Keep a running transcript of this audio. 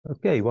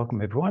Okay,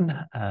 welcome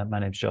everyone. My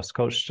name is Josh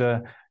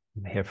Kolster.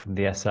 I'm here from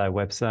the SI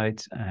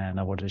website, and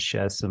I wanted to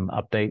share some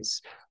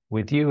updates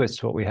with you as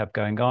to what we have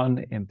going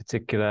on, in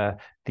particular,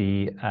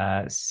 the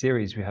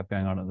series we have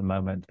going on at the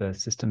moment, the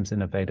Systems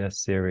Innovator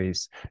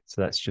Series.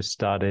 So that's just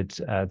started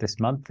this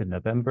month in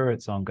November.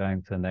 It's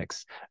ongoing for the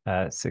next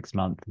 6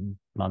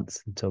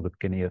 months until the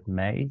beginning of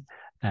May.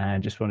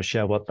 And just want to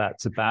share what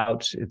that's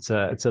about. It's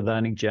a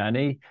learning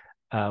journey.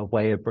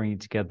 Way of bringing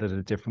together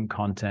the different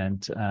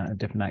content and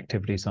different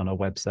activities on our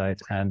website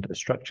and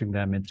structuring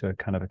them into a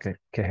kind of a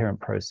coherent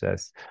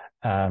process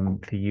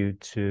for you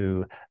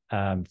to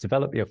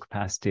develop your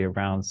capacity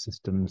around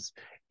systems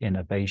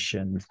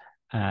innovation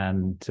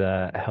and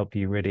help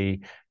you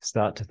really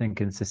start to think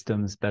in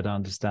systems, better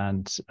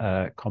understand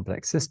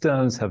complex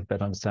systems, have a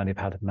better understanding of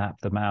how to map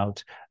them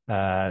out,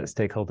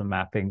 stakeholder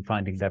mapping,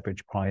 finding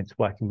leverage points,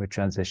 working with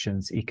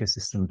transitions,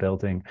 ecosystem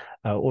building,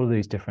 all of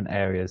these different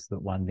areas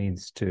that one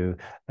needs to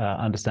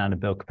understand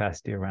and build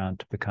capacity around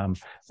to become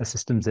a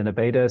systems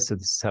innovator. So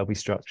this is how we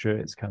structure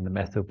it. It's kind of the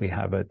method we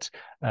have at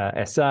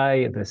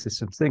SI, the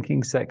systems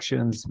thinking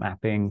sections,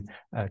 mapping,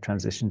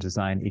 transition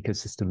design,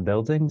 ecosystem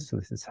building. So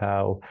this is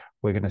how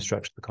we're going to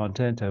structure the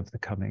content over the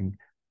coming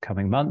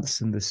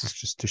months. And this is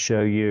just to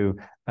show you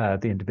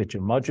the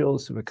individual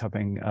modules. So we're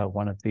covering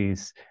one of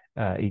these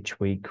each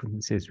week. We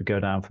can see as we go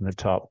down from the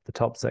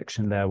top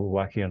section there we're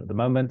working on at the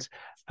moment.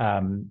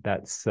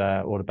 That's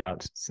all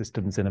about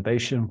systems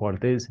innovation, what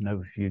it is, an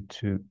overview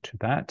to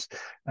that.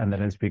 And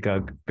then as we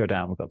go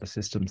down, we've got the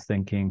systems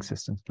thinking,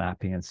 systems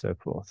mapping, and so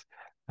forth.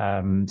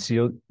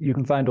 So you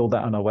can find all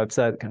that on our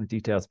website, kind of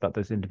details about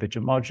those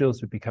individual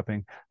modules. We'll be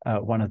covering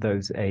one of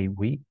those a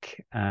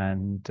week.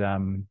 And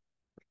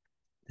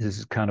this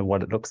is kind of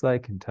what it looks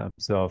like in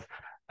terms of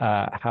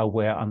how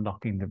we're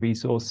unlocking the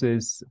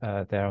resources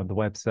there on the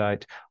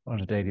website on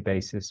a daily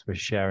basis. We're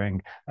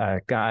sharing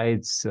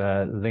guides,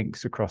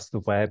 links across the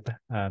web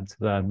to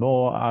learn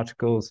more,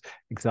 articles,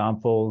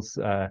 examples,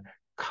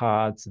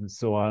 cards, and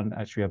so on.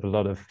 Actually, we have a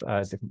lot of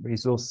different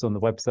resources on the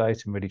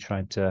website and really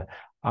trying to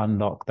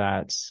unlock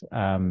that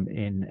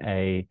in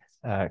a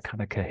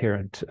kind of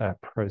coherent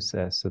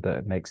process so that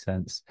it makes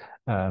sense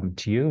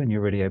to you and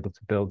you're really able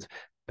to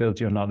build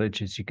your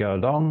knowledge as you go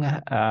along.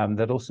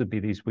 There'll also be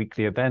these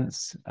weekly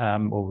events where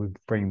we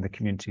bring the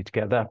community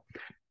together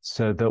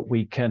so that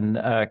we can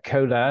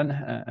co-learn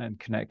and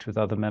connect with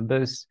other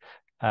members,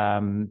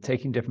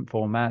 taking different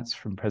formats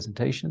from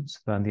presentations,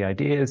 learn the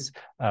ideas,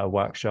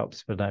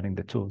 workshops for learning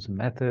the tools and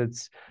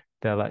methods.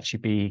 There'll actually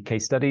be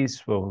case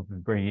studies where we'll be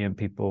bringing in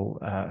people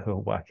who are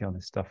working on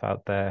this stuff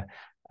out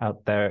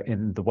there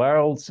in the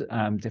world,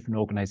 different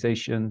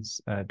organizations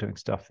doing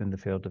stuff in the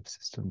field of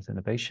systems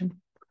innovation.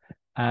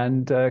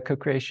 And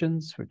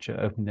co-creations, which are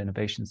open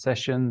innovation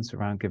sessions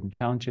around given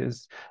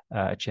challenges.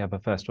 Actually have our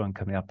first one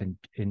coming up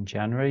in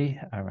January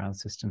around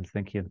systems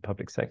thinking in the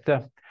public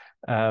sector.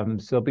 So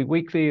it'll be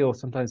weekly or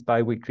sometimes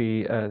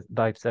bi-weekly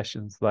live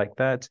sessions like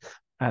that.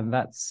 And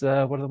that's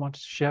what I wanted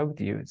to share with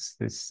you. It's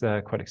this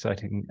quite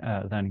exciting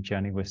learning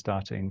journey we're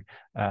starting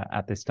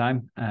at this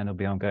time, and it'll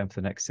be ongoing for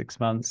the next 6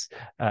 months.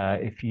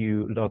 If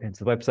you log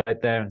into the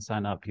website there and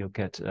sign up, you'll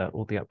get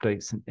all the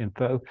updates and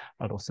info.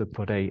 I'll also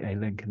put a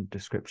link in the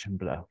description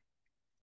below.